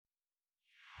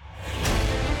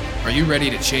Are you ready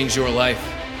to change your life?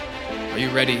 Are you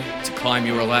ready to climb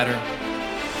your ladder?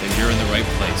 Then you're in the right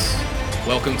place.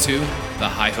 Welcome to the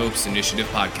High Hopes Initiative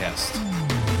Podcast.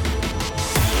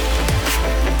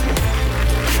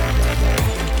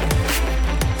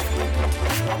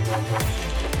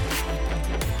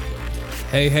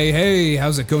 Hey,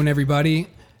 how's it going, everybody?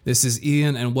 This is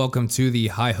Ian, and welcome to the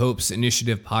High Hopes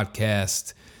Initiative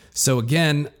Podcast. So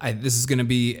again, this is going to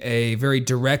be a very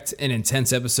direct and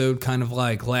intense episode, kind of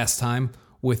like last time,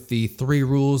 with the 3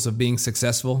 rules of being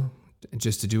successful.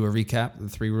 Just to do a recap, the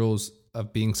 3 rules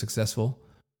of being successful.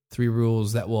 3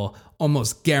 rules that will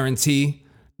almost guarantee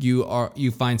you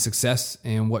find success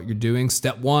in what you're doing.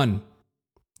 Step 1,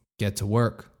 get to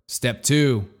work. Step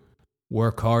 2,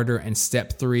 work harder. And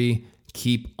step 3,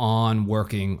 keep on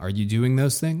working. Are you doing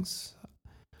those things?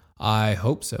 I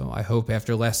hope so. I hope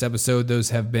after last episode, those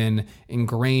have been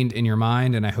ingrained in your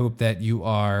mind, and I hope that you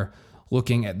are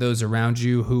looking at those around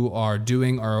you who are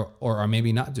doing or are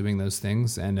maybe not doing those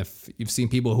things. And if you've seen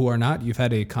people who are not, you've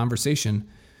had a conversation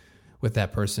with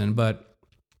that person. But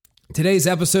today's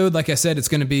episode, like I said, it's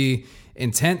going to be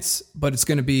intense, but it's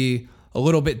going to be a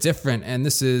little bit different. And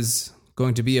this is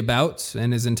going to be about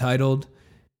and is entitled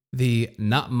the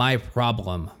 "Not My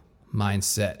Problem"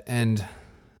 mindset. And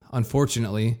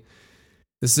unfortunately,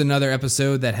 this is another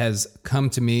episode that has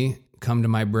come to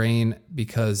my brain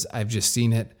because I've just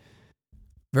seen it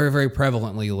very, very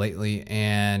prevalently lately,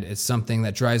 and it's something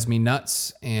that drives me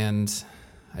nuts and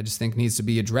I just think needs to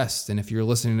be addressed. And if you're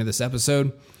listening to this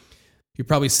episode, you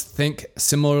probably think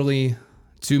similarly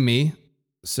to me.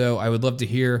 So I would love to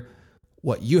hear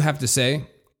what you have to say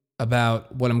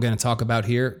about what I'm going to talk about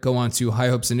here. Go on to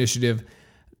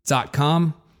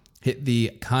highhopesinitiative.com. Hit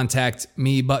the contact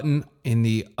me button in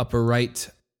the upper right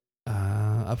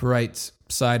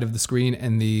side of the screen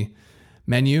in the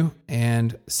menu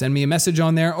and send me a message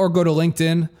on there, or go to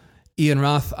LinkedIn, Ian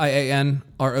Roth,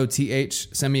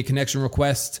 IANROTH. Send me a connection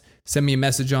request. Send me a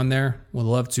message on there. We'd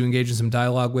love to engage in some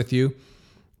dialogue with you.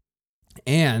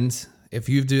 And if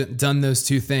you've done those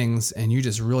 2 things and you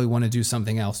just really want to do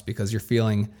something else because you're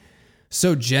feeling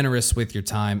so generous with your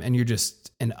time and you're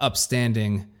just an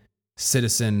upstanding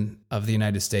citizen of the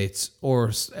United States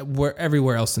or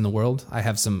everywhere else in the world. I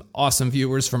have some awesome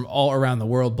viewers from all around the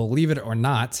world, believe it or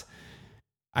not.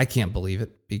 I can't believe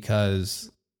it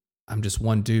because I'm just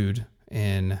one dude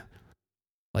in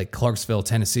like Clarksville,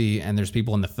 Tennessee, and there's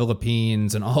people in the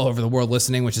Philippines and all over the world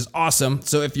listening, which is awesome.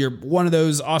 So if you're one of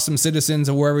those awesome citizens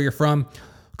or wherever you're from,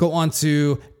 go on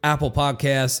to Apple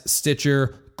Podcasts,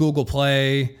 Stitcher, Google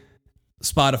Play,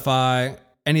 Spotify,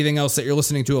 anything else that you're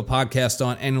listening to a podcast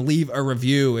on, and leave a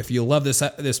review. If you love this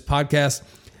podcast,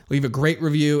 leave a great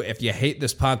review. If you hate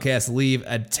this podcast, leave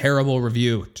a terrible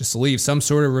review. Just leave some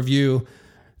sort of review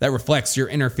that reflects your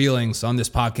inner feelings on this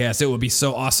podcast. It would be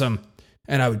so awesome,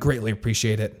 and I would greatly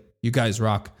appreciate it. You guys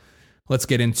rock. Let's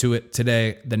get into it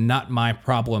today. The "not my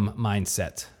problem"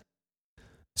 mindset.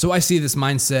 So I see this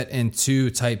mindset in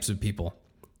 2 types of people.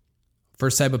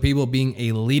 First type of people being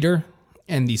a leader,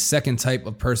 and the second type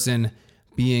of person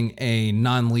being a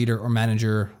non-leader or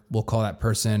manager. We'll call that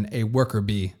person a worker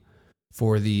bee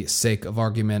for the sake of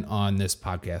argument on this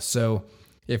podcast. So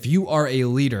if you are a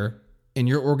leader in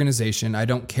your organization, I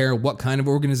don't care what kind of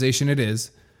organization it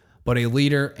is, but a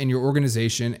leader in your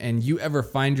organization, and you ever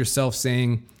find yourself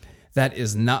saying, "That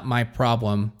is not my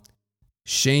problem,"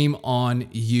 shame on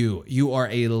you. You are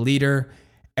a leader.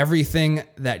 Everything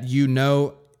that you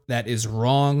know that is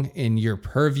wrong in your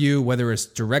purview, whether it's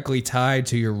directly tied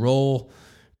to your role,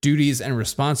 duties, and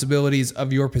responsibilities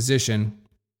of your position,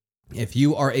 if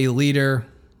you are a leader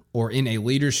or in a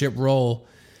leadership role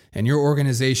in your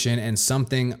organization and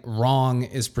something wrong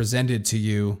is presented to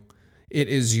you, it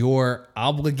is your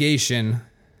obligation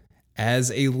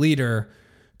as a leader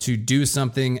to do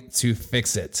something to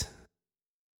fix it.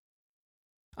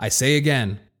 I say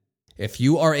again, if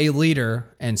you are a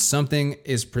leader and something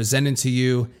is presented to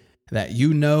you that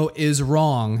you know is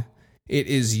wrong, it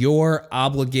is your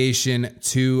obligation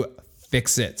to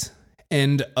fix it.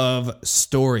 End of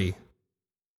story.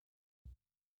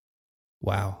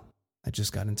 Wow, that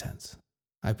just got intense.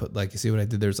 I put you see what I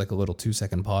did? There's a little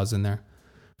 2-second pause in there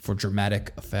for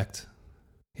dramatic effect.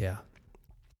 Yeah.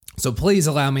 So please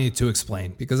allow me to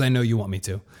explain, because I know you want me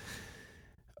to.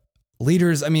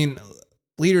 Leaders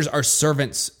are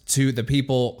servants to the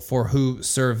people for who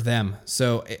serve them.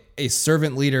 So a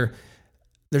servant leader,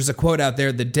 there's a quote out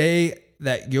there: the day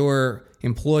that your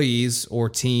employees or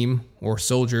team or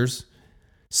soldiers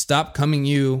stop coming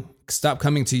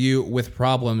to you with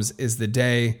problems is the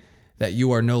day that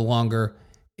you are no longer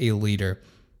a leader.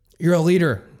 You're a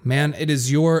leader, man. It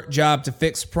is your job to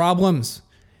fix problems.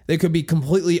 They could be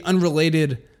completely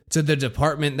unrelated to the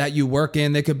department that you work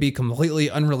in. They could be completely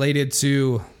unrelated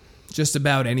to just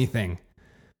about anything.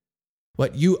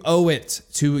 But you owe it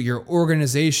to your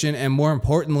organization, and more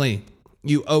importantly,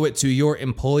 you owe it to your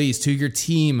employees, to your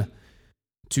team,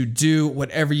 to do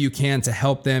whatever you can to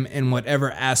help them in whatever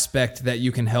aspect that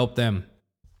you can help them.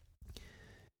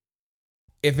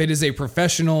 If it is a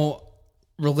professional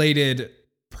related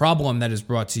problem that is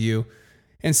brought to you,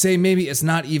 and say maybe it's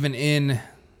not even in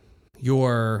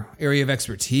your area of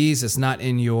expertise, it's not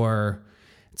in your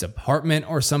department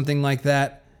or something like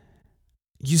that,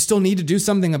 you still need to do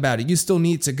something about it. You still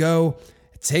need to go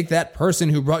take that person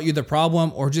who brought you the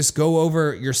problem, or just go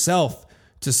over yourself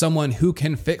to someone who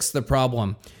can fix the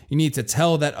problem. You need to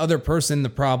tell that other person the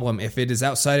problem if it is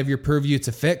outside of your purview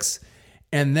to fix.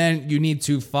 And then you need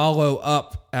to follow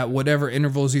up at whatever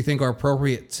intervals you think are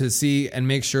appropriate to see and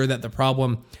make sure that the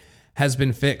problem has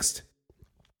been fixed.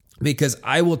 Because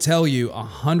I will tell you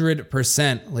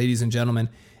 100%, ladies and gentlemen,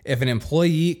 if an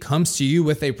employee comes to you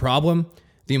with a problem,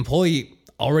 the employee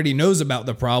already knows about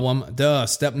the problem,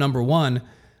 step number one.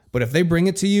 But if they bring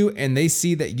it to you and they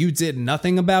see that you did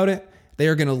nothing about it, they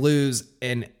are going to lose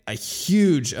a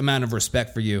huge amount of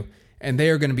respect for you. And they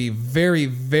are going to be very,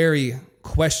 very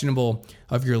questionable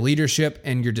of your leadership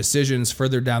and your decisions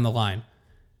further down the line.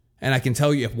 And I can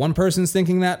tell you, if one person's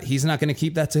thinking that, he's not going to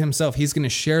keep that to himself. He's going to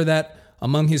share that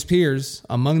among his peers,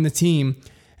 among the team.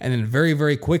 And then very,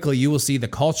 very quickly, you will see the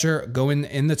culture go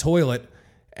in the toilet,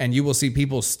 and you will see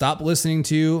people stop listening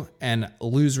to you and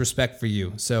lose respect for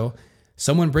you. So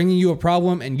someone bringing you a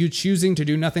problem and you choosing to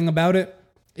do nothing about it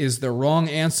is the wrong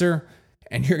answer.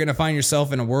 And you're going to find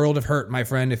yourself in a world of hurt, my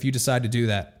friend, if you decide to do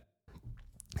that.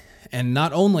 And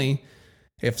not only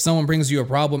if someone brings you a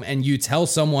problem and you tell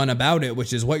someone about it,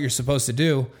 which is what you're supposed to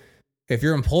do, if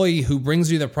your employee who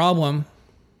brings you the problem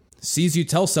sees you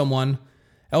tell someone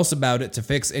else about it to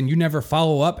fix and you never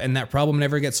follow up and that problem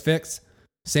never gets fixed,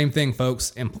 same thing,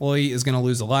 folks. Employee is going to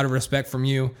lose a lot of respect for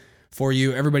you.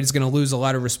 Everybody's going to lose a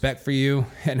lot of respect for you.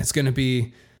 And it's going to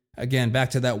be, again,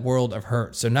 back to that world of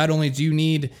hurt. So not only do you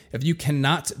need, if you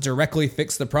cannot directly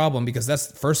fix the problem, because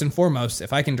that's first and foremost,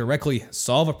 if I can directly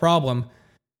solve a problem,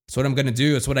 it's what I'm going to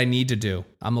do. It's what I need to do.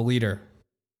 I'm a leader.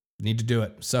 I need to do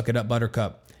it. Suck it up,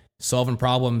 buttercup. Solving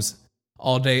problems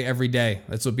all day, every day.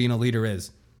 That's what being a leader is.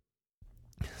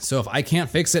 So if I can't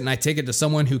fix it and I take it to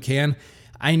someone who can,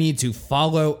 I need to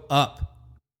follow up.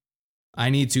 I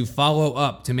need to follow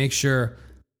up to make sure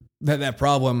that that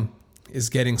problem is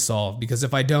getting solved. Because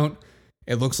if I don't,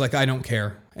 it looks like I don't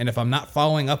care. And if I'm not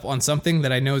following up on something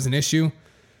that I know is an issue,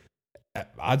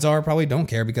 odds are I probably don't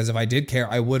care. Because if I did care,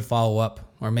 I would follow up.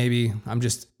 Or maybe I'm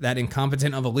just that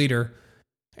incompetent of a leader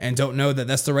and don't know that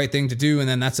that's the right thing to do. And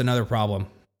then that's another problem.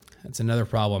 That's another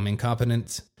problem.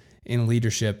 Incompetence in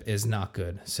leadership is not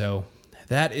good. So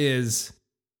that is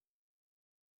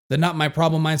the not my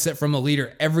problem mindset from a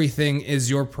leader. Everything is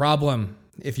your problem.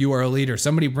 If you are a leader,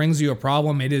 somebody brings you a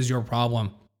problem, it is your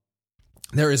problem.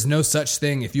 There is no such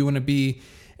thing. If you want to be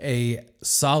a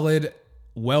solid,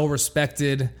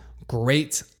 well-respected,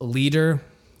 great leader,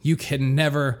 you can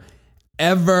never,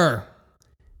 ever,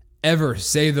 ever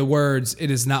say the words, "It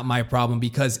is not my problem,"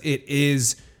 because it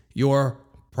is your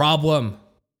problem.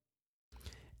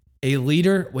 A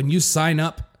leader, when you sign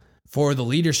up for the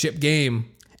leadership game,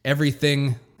 every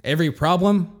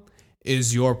problem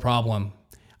is your problem.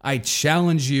 I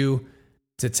challenge you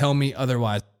to tell me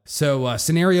otherwise. So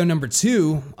scenario number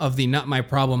 2 of the not my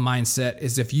problem mindset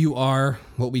is if you are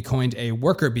what we coined a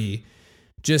worker bee,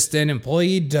 just an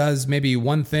employee, does maybe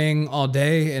one thing all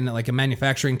day in like a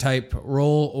manufacturing type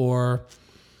role, or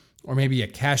maybe a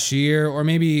cashier, or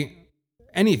maybe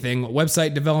anything,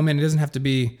 website development. It doesn't have to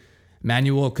be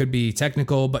manual, it could be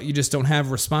technical, but you just don't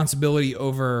have responsibility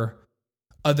over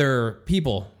other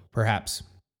people, perhaps.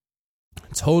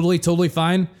 Totally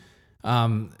fine.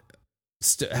 Have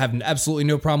absolutely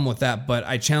no problem with that. But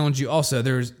I challenge you also,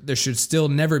 there should still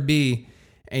never be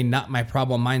a not my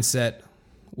problem mindset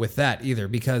with that either.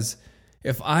 Because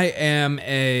if I am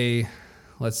if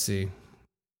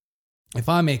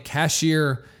I'm a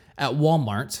cashier at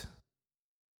Walmart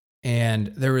and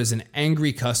there is an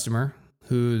angry customer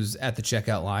who's at the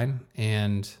checkout line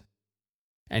and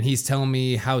he's telling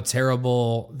me how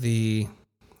terrible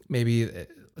maybe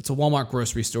it's a Walmart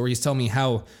grocery store. He's telling me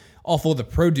how awful the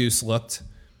produce looked.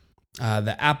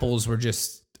 The apples were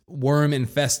just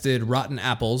worm-infested, rotten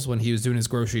apples when he was doing his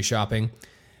grocery shopping.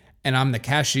 And I'm the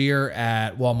cashier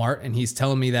at Walmart, and he's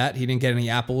telling me that he didn't get any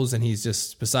apples, and he's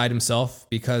just beside himself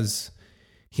because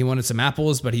he wanted some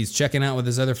apples, but he's checking out with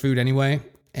his other food anyway.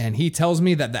 And he tells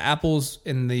me that the apples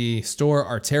in the store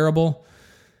are terrible.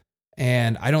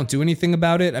 and I don't do anything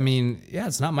about it, I mean, yeah,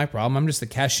 it's not my problem. I'm just the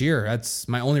cashier. That's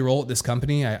my only role at this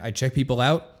company. I check people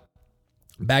out,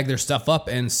 bag their stuff up,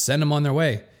 and send them on their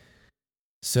way.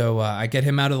 So I get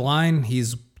him out of the line.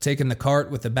 He's taking the cart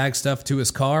with the bag stuff to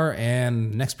his car,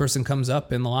 and next person comes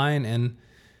up in the line, and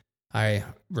I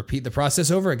repeat the process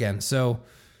over again. So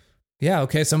yeah,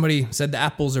 okay, somebody said the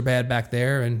apples are bad back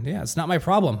there, and yeah, it's not my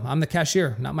problem. I'm the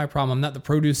cashier, not my problem. I'm not the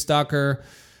produce stocker.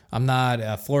 I'm not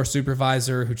a floor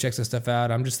supervisor who checks this stuff out.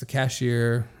 I'm just the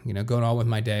cashier, going on with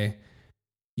my day.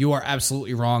 You are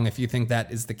absolutely wrong if you think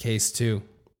that is the case too.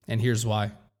 And here's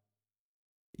why.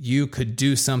 You could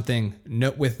do something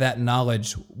with that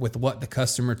knowledge, with what the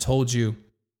customer told you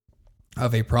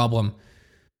of a problem.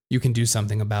 You can do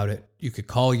something about it. You could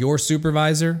call your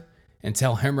supervisor and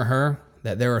tell him or her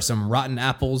that there are some rotten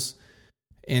apples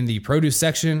in the produce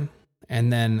section,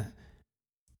 and then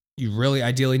you really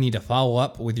ideally need to follow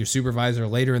up with your supervisor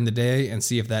later in the day and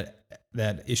see if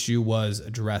that issue was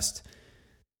addressed.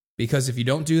 Because if you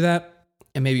don't do that,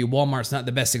 and maybe Walmart's not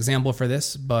the best example for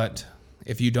this, but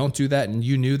if you don't do that and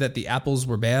you knew that the apples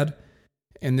were bad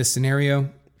in this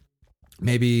scenario,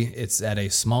 maybe it's at a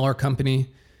smaller company,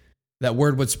 that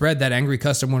word would spread. That angry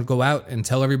customer would go out and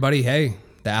tell everybody, hey,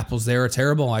 the apples there are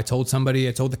terrible. I told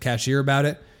the cashier about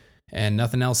it, and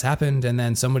nothing else happened. And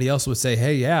then somebody else would say,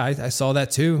 hey, yeah, I saw that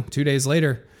too 2 days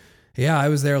later. Yeah, I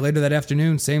was there later that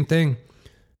afternoon. Same thing.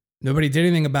 Nobody did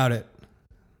anything about it.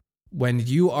 When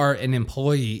you are an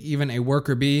employee, even a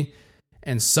worker bee,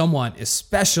 and someone,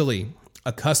 especially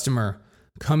a customer,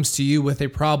 comes to you with a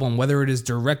problem, whether it is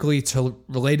directly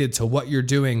related to what you're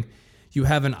doing, you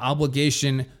have an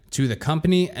obligation to the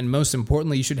company, and most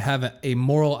importantly, you should have a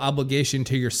moral obligation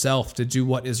to yourself to do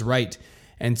what is right,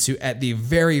 and to, at the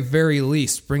very, very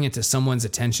least, bring it to someone's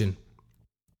attention.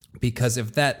 Because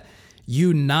if that,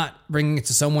 you not bringing it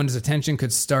to someone's attention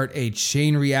could start a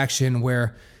chain reaction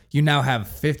where you now have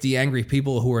 50 angry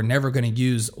people who are never going to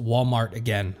use Walmart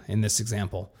again in this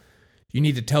example. You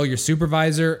need to tell your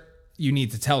supervisor, you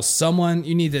need to tell someone,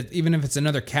 you need to, even if it's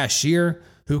another cashier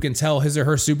who can tell his or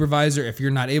her supervisor if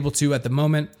you're not able to at the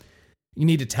moment, you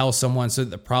need to tell someone so that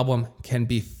the problem can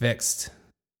be fixed.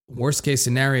 Worst case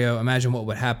scenario, imagine what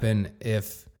would happen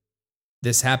if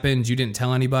this happened, you didn't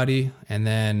tell anybody, and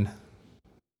then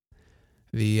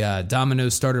the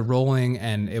dominoes started rolling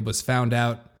and it was found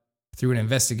out through an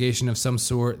investigation of some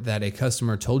sort that a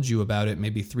customer told you about it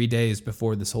maybe 3 days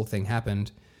before this whole thing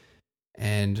happened.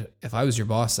 And if I was your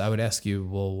boss, I would ask you,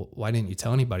 well, why didn't you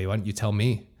tell anybody? Why didn't you tell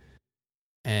me?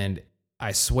 And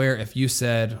I swear if you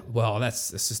said, well,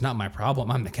 this is not my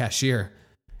problem, I'm the cashier,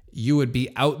 you would be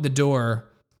out the door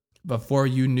before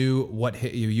you knew what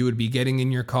hit you. You would be getting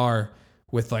in your car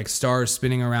with like stars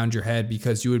spinning around your head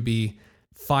because you would be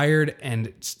fired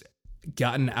and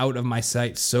gotten out of my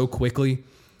sight so quickly,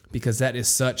 because that is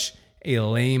such a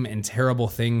lame and terrible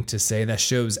thing to say. That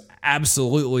shows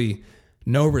absolutely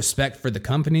no respect for the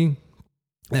company.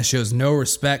 That shows no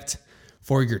respect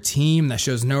for your team. That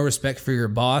shows no respect for your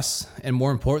boss. And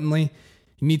more importantly,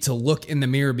 you need to look in the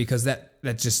mirror, because that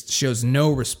just shows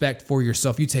no respect for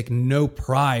yourself. You take no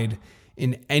pride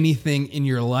in anything in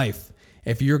your life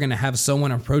if you're going to have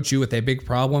someone approach you with a big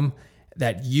problem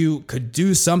that you could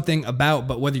do something about,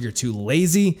 but whether you're too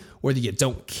lazy, whether you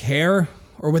don't care,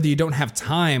 or whether you don't have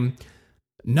time,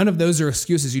 none of those are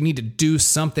excuses. You need to do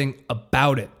something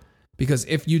about it, because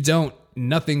if you don't,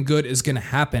 nothing good is going to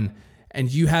happen. And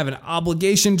you have an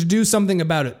obligation to do something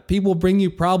about it. People bring you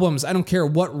problems. I don't care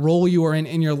what role you are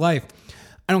in your life.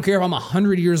 I don't care if I'm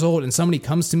 100 years old and somebody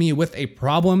comes to me with a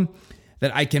problem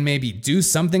that I can maybe do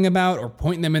something about, or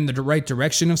point them in the right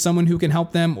direction of someone who can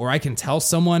help them, or I can tell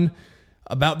someone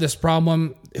about this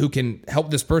problem who can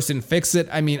help this person fix it.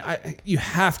 I mean, you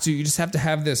just have to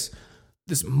have this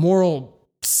moral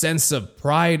sense of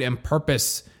pride and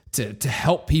purpose to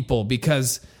help people.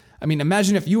 Because, I mean,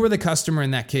 imagine if you were the customer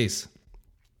in that case.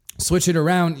 Switch it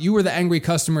around. You were the angry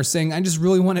customer saying, I just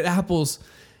really wanted apples,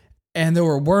 and there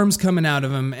were worms coming out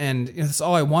of them, and that's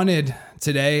all I wanted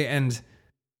today. And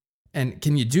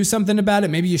can you do something about it?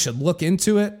 Maybe you should look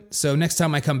into it. So next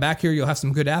time I come back here, you'll have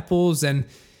some good apples. And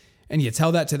you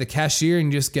tell that to the cashier,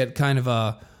 and you just get kind of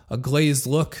a glazed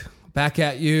look back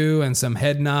at you and some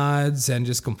head nods and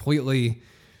just completely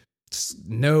just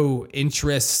no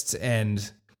interest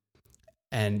and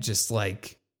just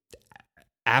like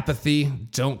apathy,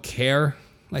 don't care.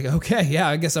 Like, okay, yeah,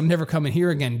 I guess I'm never coming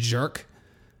here again, jerk.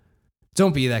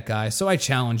 Don't be that guy. So I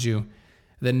challenge you.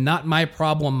 The not my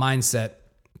problem mindset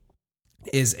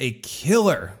is a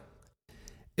killer,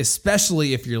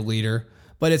 especially if you're a leader,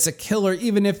 but it's a killer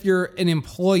even if you're an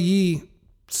employee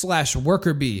 /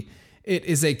 worker bee. It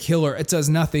is a killer. It does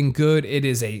nothing good. It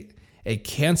is a a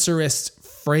cancerous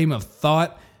frame of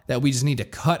thought that we just need to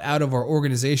cut out of our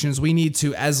organizations. We need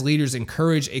to, as leaders,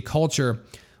 encourage a culture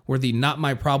where the not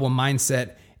my problem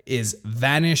mindset is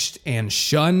vanished and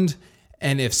shunned.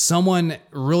 And if someone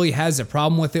really has a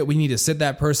problem with it, we need to sit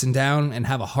that person down and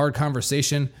have a hard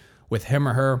conversation with him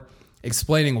or her,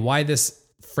 explaining why this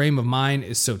frame of mind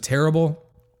is so terrible.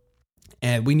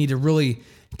 And we need to really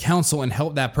counsel and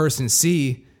help that person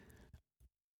see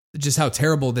just how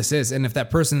terrible this is. And if that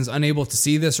person's unable to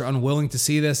see this or unwilling to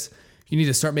see this, you need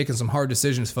to start making some hard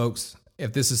decisions, folks.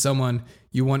 If this is someone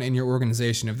you want in your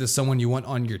organization, if this is someone you want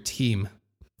on your team,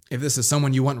 if this is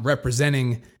someone you want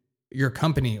representing your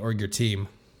company or your team,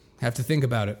 have to think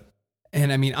about it.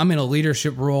 And I mean, I'm in a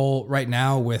leadership role right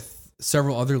now with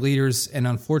several other leaders, and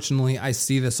unfortunately, I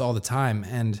see this all the time.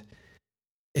 And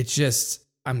it's just,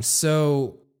 I'm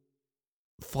so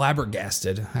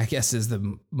flabbergasted, I guess is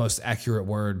the most accurate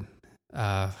word.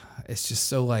 It's just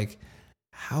so like,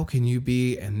 how can you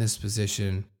be in this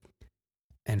position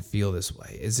and feel this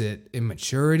way? Is it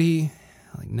immaturity?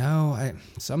 Like, no,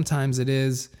 sometimes it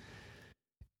is.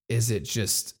 Is it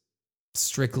just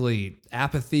strictly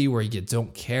apathy where you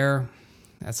don't care?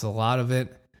 That's a lot of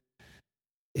it.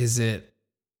 Is it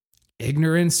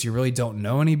ignorance? You really don't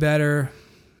know any better?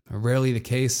 Rarely the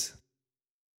case.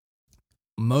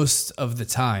 Most of the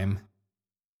time,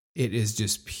 it is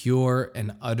just pure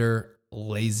and utter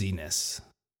laziness.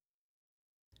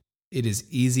 It is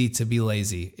easy to be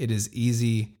lazy. It is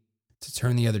easy to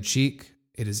turn the other cheek.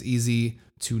 It is easy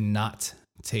to not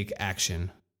take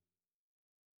action,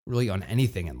 really, on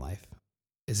anything in life.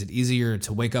 Is it easier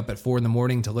to wake up at 4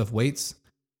 a.m. to lift weights?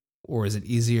 Or is it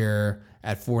easier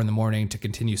at 4 a.m. to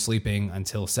continue sleeping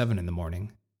until 7 a.m?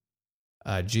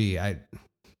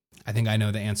 I think I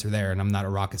know the answer there, and I'm not a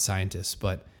rocket scientist,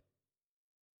 but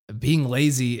being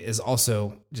lazy is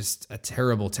also just a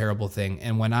terrible, terrible thing.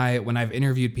 And when I've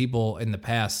interviewed people in the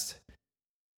past,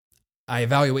 I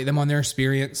evaluate them on their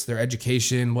experience, their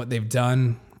education, what they've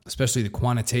done, especially the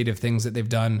quantitative things that they've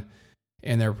done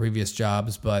in their previous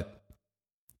jobs. But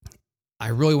I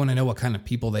really want to know what kind of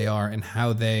people they are and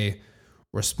how they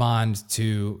respond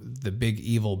to the big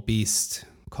evil beast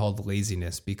called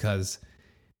laziness, because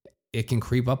it can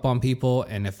creep up on people.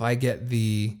 And if I get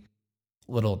the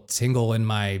little tingle in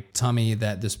my tummy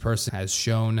that this person has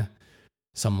shown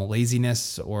some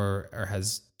laziness or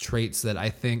has traits that I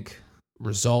think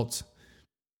result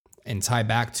and tie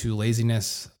back to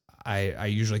laziness, I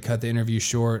usually cut the interview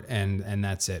short and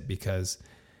that's it, because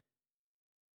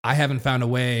I haven't found a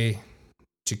way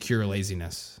to cure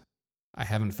laziness. I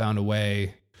haven't found a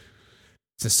way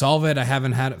to solve it. I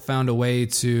haven't found a way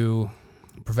to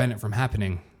prevent it from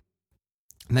happening.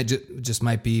 And that just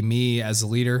might be me as a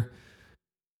leader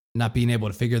not being able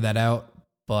to figure that out.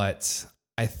 But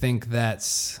I think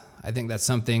that's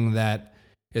something that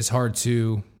is hard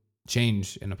to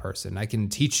change in a person. I can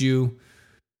teach you.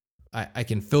 I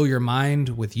can fill your mind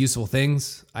with useful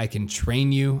things. I can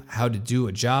train you how to do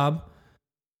a job.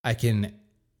 I can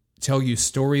tell you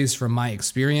stories from my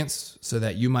experience so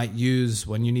that you might use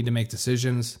when you need to make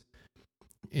decisions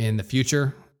in the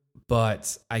future.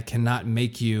 But I cannot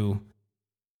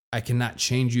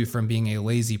change you from being a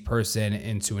lazy person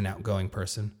into an outgoing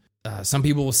person. Some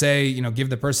people will say, give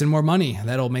the person more money.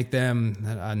 That'll make them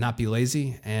not be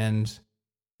lazy. And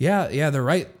yeah, they're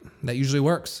right. That usually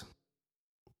works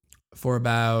for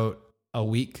about a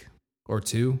week or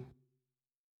two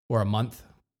or a month.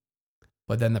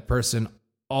 But then the person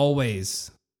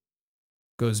always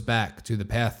goes back to the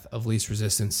path of least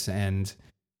resistance and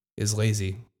is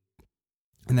lazy.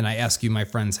 And then I ask you, my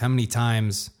friends, how many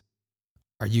times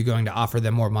are you going to offer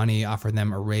them more money, offer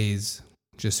them a raise,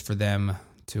 just for them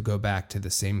to go back to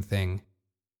the same thing,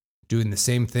 doing the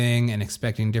same thing and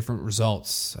expecting different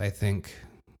results? I think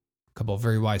a couple of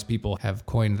very wise people have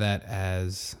coined that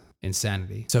as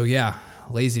insanity. So yeah,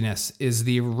 laziness is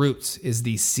the root, is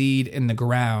the seed in the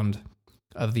ground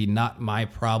of the not my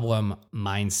problem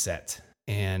mindset.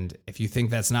 And if you think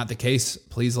that's not the case,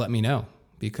 please let me know,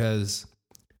 because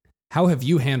how have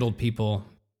you handled people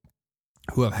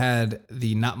who have had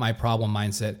the not my problem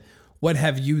mindset? What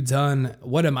have you done?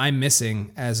 What am I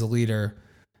missing as a leader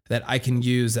that I can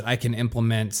use, that I can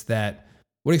implement?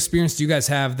 What experience do you guys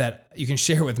have that you can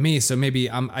share with me? So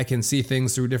maybe I can see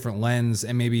things through a different lens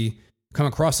and maybe come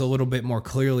across a little bit more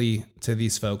clearly to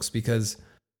these folks, because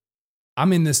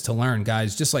I'm in this to learn,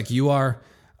 guys, just like you are.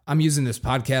 I'm using this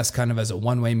podcast kind of as a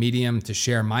one-way medium to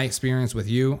share my experience with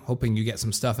you, hoping you get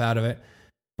some stuff out of it.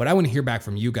 But I want to hear back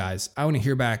from you guys. I want to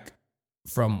hear back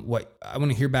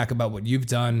about what you've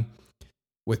done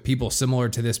with people similar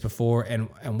to this before,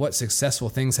 and what successful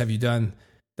things have you done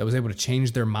that was able to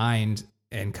change their mind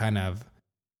and kind of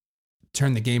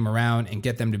turn the game around and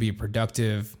get them to be a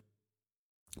productive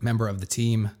member of the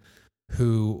team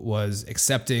who was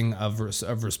accepting of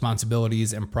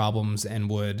responsibilities and problems and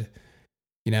would,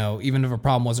 even if a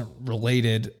problem wasn't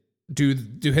related, do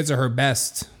his or her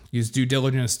best, use due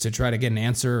diligence to try to get an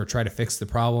answer or try to fix the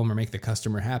problem or make the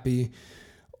customer happy,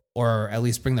 or at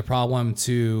least bring the problem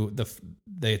to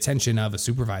the attention of a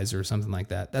supervisor or something like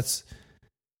that.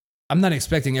 I'm not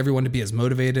expecting everyone to be as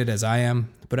motivated as I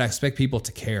am, but I expect people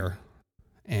to care.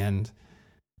 And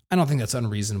I don't think that's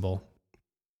unreasonable.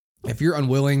 If you're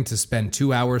unwilling to spend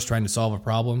 2 hours trying to solve a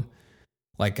problem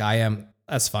like I am,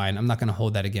 that's fine. I'm not going to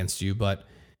hold that against you. But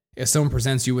if someone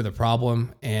presents you with a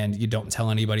problem and you don't tell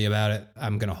anybody about it,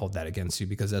 I'm going to hold that against you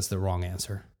because that's the wrong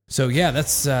answer. So yeah,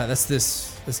 that's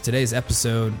today's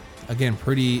episode. Again,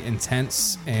 pretty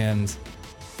intense and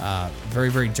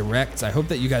very, very direct. I hope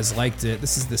that you guys liked it.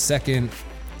 This is the second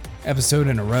episode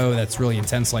in a row that's really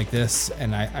intense like this,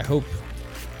 and I hope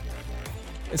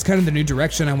it's kind of the new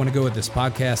direction I want to go with this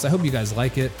podcast. I hope you guys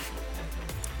like it.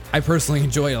 I personally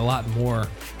enjoy it a lot more,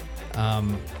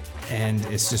 and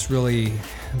it's just really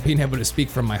being able to speak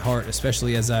from my heart,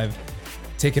 especially as I've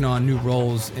taken on new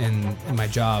roles in my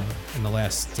job in the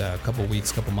last couple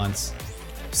weeks, couple months.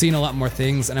 Seen a lot more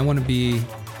things, and I want to be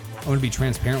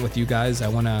transparent with you guys. I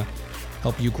want to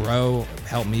help you grow,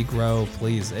 help me grow,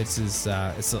 please. It's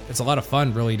a lot of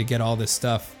fun, really, to get all this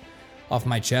stuff off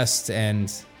my chest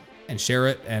and share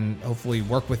it, and hopefully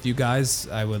work with you guys.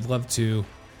 I would love to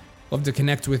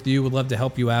connect with you. Would love to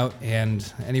help you out,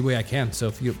 and any way I can. So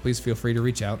please feel free to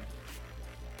reach out.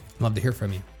 Love to hear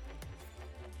from you.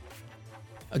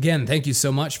 Again, thank you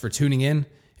so much for tuning in.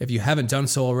 If you haven't done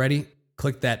so already,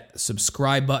 click that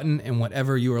subscribe button in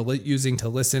whatever you are using to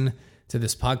listen to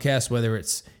this podcast, whether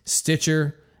it's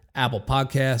Stitcher, Apple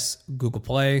Podcasts, Google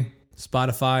Play,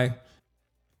 Spotify,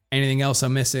 anything else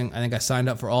I'm missing. I think I signed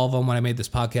up for all of them when I made this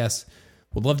podcast.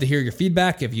 Would love to hear your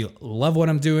feedback. If you love what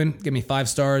I'm doing, give me 5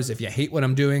 stars. If you hate what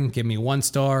I'm doing, give me 1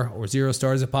 star or 0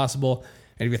 stars if possible.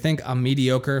 And if you think I'm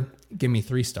mediocre, give me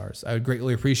 3 stars. I would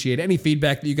greatly appreciate any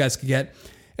feedback that you guys could get.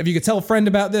 If you could tell a friend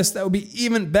about this, that would be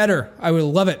even better. I would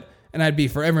love it, and I'd be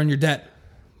forever in your debt.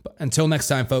 But until next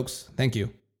time, folks, thank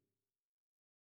you.